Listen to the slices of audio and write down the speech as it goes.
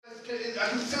I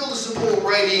can feel the support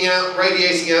radiating out from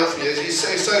you. It's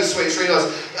so sweet, it's really nice.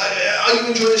 Are you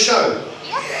enjoying the show?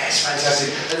 Yes,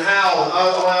 fantastic. And how?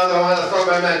 Oh, front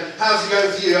row man. How's it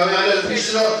going for you? I mean, I know the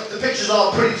pictures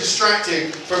are pretty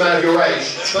distracting for a man of your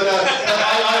age. But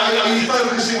are you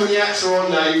focusing when the acts are on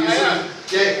now?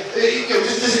 It's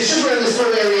just around this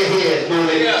sort of area here,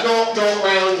 normally. Yeah. Not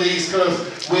around these kind of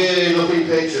weird-looking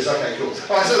pictures. Okay, cool.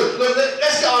 All right, so look,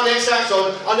 let's get our next act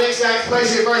on. Our next act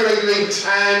plays here very regularly, and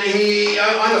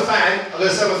I'm a fan. I'm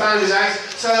a fan of his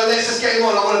act. So let's just get him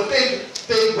on. I want a big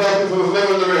welcome from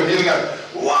everyone in the room. Here we go.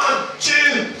 1,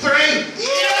 2, 3.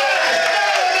 Yeah!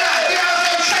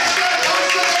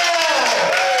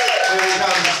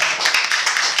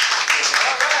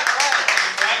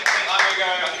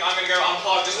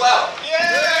 As well. Yeah!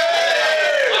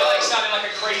 I like sounding like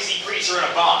a crazy preacher in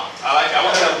a barn. I like it. I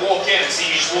want you to walk in and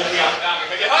see me just walking up and down.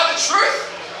 Have you heard the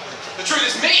truth? The truth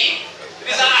is me.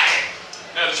 It is I.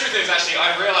 No, the truth is actually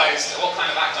I've realized what kind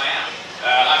of act I am.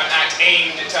 I'm an act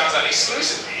aimed, it turns out,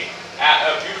 exclusively at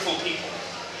beautiful people.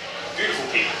 Beautiful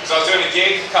people. Because I was doing a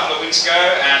gig a couple of weeks ago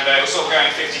and it was sort of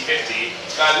going 50-50.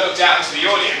 So I looked out into the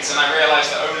audience and I realized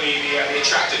that only the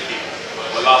attractive people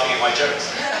were laughing at my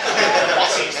jokes.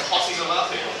 Hotties are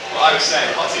laughing. Well, I was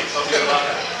saying hotties are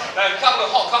laughing. A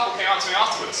hot couple came up to me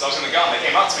afterwards. I was in the garden, they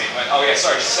came up to me and went, oh yeah,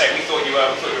 sorry, just to say, we thought you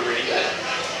were really good.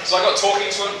 So I got talking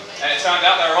to them, and it turned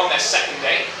out they were on their second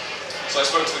date. So I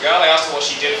spoke to the girl, I asked her what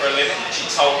she did for a living, she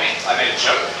told me, I made a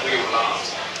joke, we all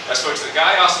laughed. I spoke to the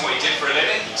guy, I asked him what he did for a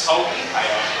living, he told me, I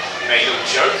made a little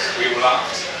joke, we all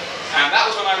laughed. And that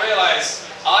was when I realized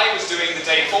I was doing the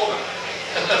date for them.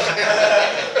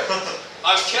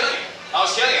 I was killing it. I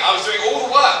was doing all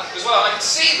the work as well, and I could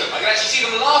see them. I could actually see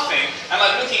them laughing and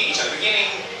like looking at each other,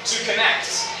 beginning to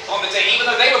connect on the date, even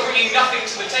though they were bringing nothing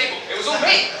to the table. It was all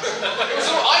me.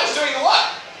 I was doing the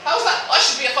work. How was that? I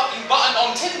should be a fucking button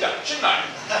on Tinder, shouldn't I?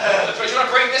 Do you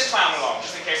want to bring this clown along,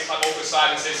 just in case it's like awkward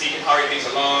silences, he can hurry things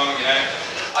along, you know?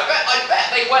 I bet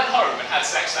they went home and had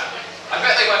sex that night.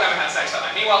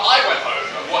 Meanwhile, I went home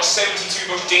and watched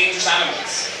 72 Most Dangerous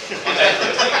Animals.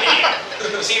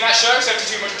 You seen that show,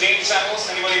 72 Most Dangerous Animals?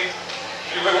 Anybody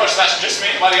watch that? Just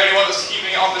me? Am I the only one that's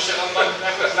keeping it on the shit on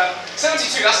Netflix?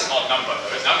 72, that's an odd number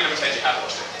though, isn't it? I'm going to pretend you have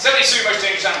watched it. 72 Most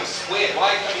Dangerous Animals, it's weird,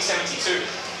 why only 72?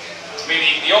 I mean,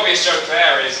 the obvious joke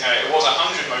there is, it was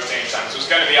 100 Most Dangerous Animals. It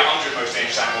was going to be 100 Most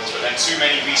Dangerous Animals, but then too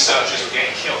many researchers were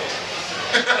getting killed.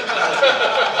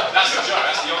 That's the joke,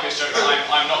 that's the obvious joke that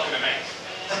I'm not going to make.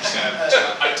 I'm just going to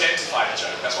identify the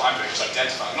joke. That's what I'm doing, just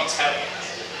identify. I'm not telling it.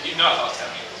 You'd know if I was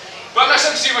telling you. But no,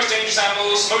 72 Most Dangerous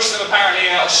Animals. Most of them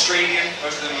apparently are Australian.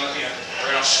 Most of them are, are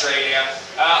in Australia.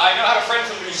 I have a friend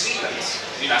from New Zealand.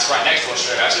 That's right next to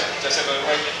Australia, actually.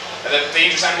 The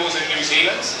dangerous animals in New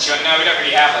Zealand. And she went, no, we don't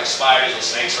really have like spiders or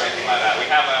snakes or anything like that. We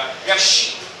have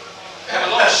sheep. We have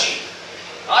a lot of sheep.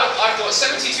 I thought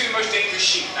 72 Most Dangerous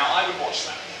Sheep. Now I would watch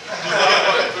that.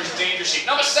 Most Dangerous Sheep.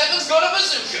 Number 7's got a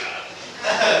bazooka.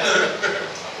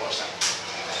 I'd watch that.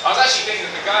 I was actually thinking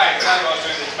that the guy who I was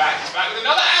doing this back with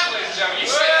another amp, ladies and gentlemen. You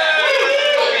say that.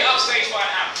 Got me upstage by an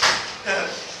amp.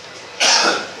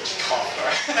 Cough,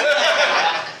 right?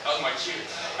 That was my cue.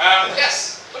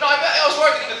 Yes. But no, I was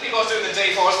worried that the people I was doing the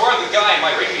day for, I was worried the guy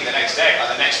might ring me the next day,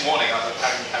 like the next morning, I was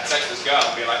having had sex with this girl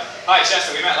and be like, hi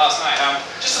Chester, we met last night.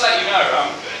 Just to let you know,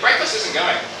 breakfast isn't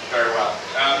going very well.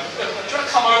 Do you want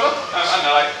to come over? I don't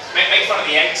know, like, make fun of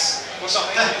the eggs or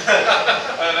something.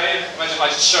 Imagine if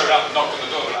I just showed up and knocked on the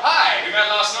door and like, hi, we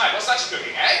met last night, what's that you're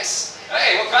cooking? Eggs?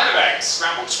 Hey, what kind of eggs?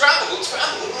 Scrambled. Scrambled?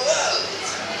 Scrambled.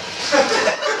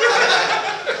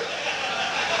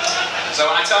 So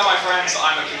when I tell my friends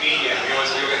I'm a comedian, we all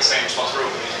get the same response. We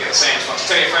get the same response.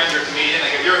 You tell your friend you're a comedian,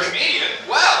 they go, you're a comedian?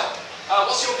 Well,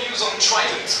 what's your views on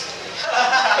Trident?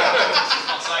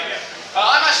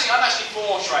 I'm actually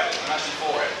for Trident. I'm actually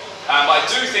for it. But I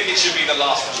do think it should be the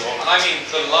last resort. And I mean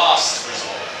the last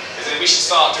resort. Is that we should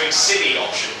start doing silly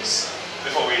options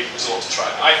before we resort to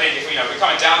Trident. I think if we're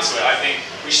coming down to it, I think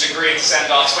we should agree to send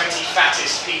our 20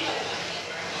 fattest people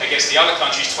against the other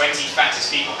country's 20 fattest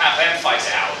people, have them fight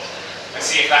it out. And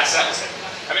see if that settles it.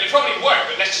 I mean, it probably won't,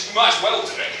 but might as well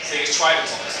do it. See, it's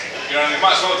Trident's on the table. You know what I mean?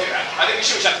 Might as well do that. I think we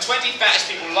should have 20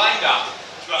 fattest people lined up.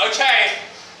 Like, okay,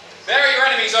 there are your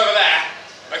enemies over there.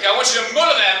 Okay, I want you to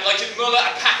muller them like you'd muller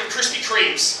a pack of Krispy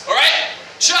Kremes. Alright?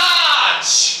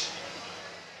 Charge!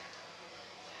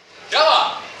 Come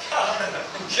on!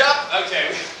 Yup,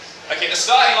 okay. Okay, the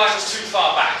starting line was too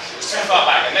far back. It was too far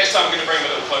back, and next time we're going to bring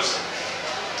it a little closer.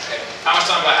 Okay. How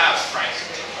much time do I have, Frank?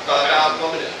 About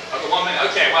 1 minute. I've got 1 minute.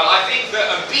 Okay, well, I think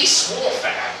that obese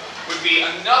warfare would be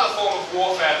another form of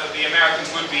warfare that the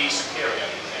Americans would be superior.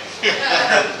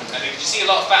 I think you see a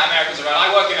lot of fat Americans around.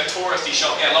 I work in a tourism touristy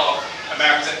shop, yeah, a lot of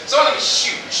Americans. Some of them are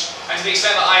huge, and to the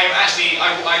extent that I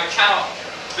cannot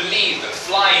believe that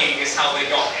flying is how they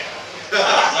got here.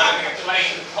 I don't think a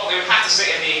plane, they would have to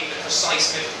sit in the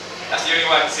precise middle. That's the only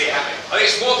way I can see it happening. I think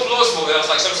it's more plausible that there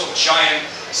was like some sort of giant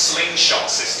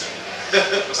slingshot system.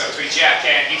 Looks like between JFK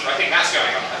and Heathrow. I think that's going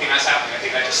on. I think that's happening. I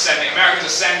think they're just sending, Americans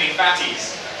are sending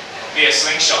fatties via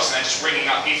slingshots and then just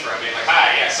ringing up Heathrow and being like,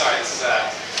 hi, yeah, sorry, this is,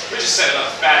 we just sent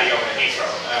another fatty over to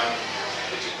Heathrow.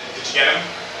 Did you get him?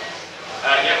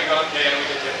 Yeah, we got him. Yeah, we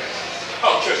did get him.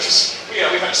 Oh, good. Just, we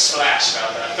had a splash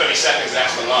about 30 seconds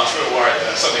after the launch. We were worried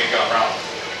that something had gone wrong.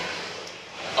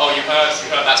 Oh, you heard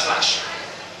that splash?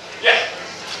 Yeah.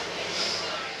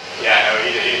 Yeah, no,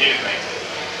 he didn't make it.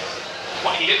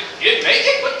 What, he didn't make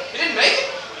it? What, he didn't make it?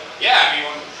 Yeah, I mean,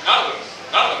 none of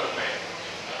them have made it.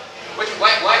 Why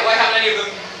haven't any of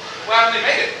them, why haven't they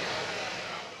made it?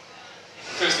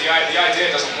 Because the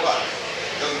idea doesn't work.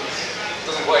 It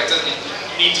doesn't work.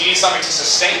 You need something to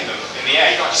sustain them in the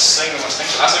air. You can't just sling them on a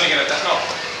slingshot.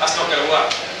 That's not gonna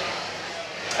work.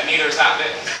 And neither is that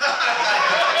bit.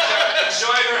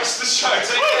 Enjoy the rest of the show.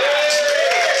 Take care.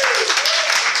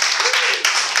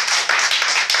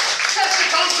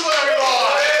 Constable, everyone!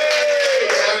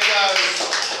 There we go.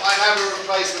 I have a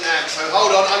replacement amp, so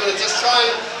hold on, I'm going to just try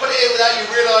and put it in without you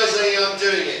realising I'm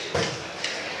doing it.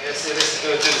 Let's see if this is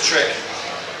going to do the trick.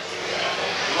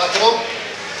 Right, come on.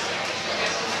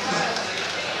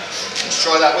 Let's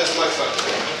try that with the microphone.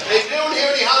 Hey, you don't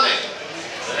hear any humming?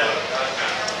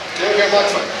 You don't hear a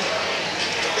microphone?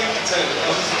 I think you can turn it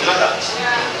on. Like that?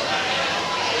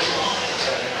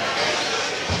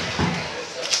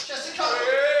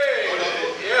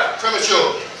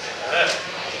 Premature.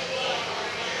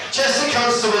 Chester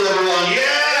Constable, everyone.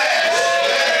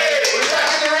 Yes! We're back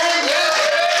in the ring, yeah?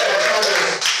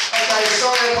 Okay,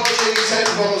 sorry, apologies,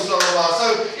 technical problems, blah, blah, blah.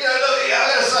 So, you know, look, I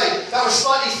gotta say, that was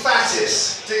slightly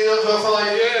fattest. Do you know what I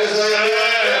find?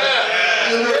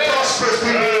 The prosperous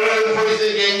people in the room probably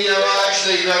thinking, you know, well,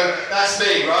 actually, you know, that's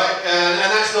me, right? And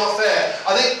that's not fair.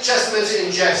 I think Chester meant it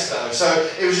in jest, though, so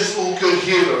it was just all good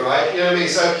humour, right? You know what I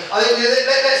mean? So I think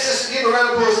let's just give a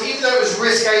round of applause, even though it was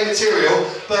risque material,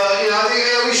 but, you know, I think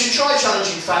we should try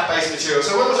challenging fat-based material.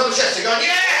 So when was on Chester going,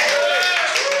 yeah!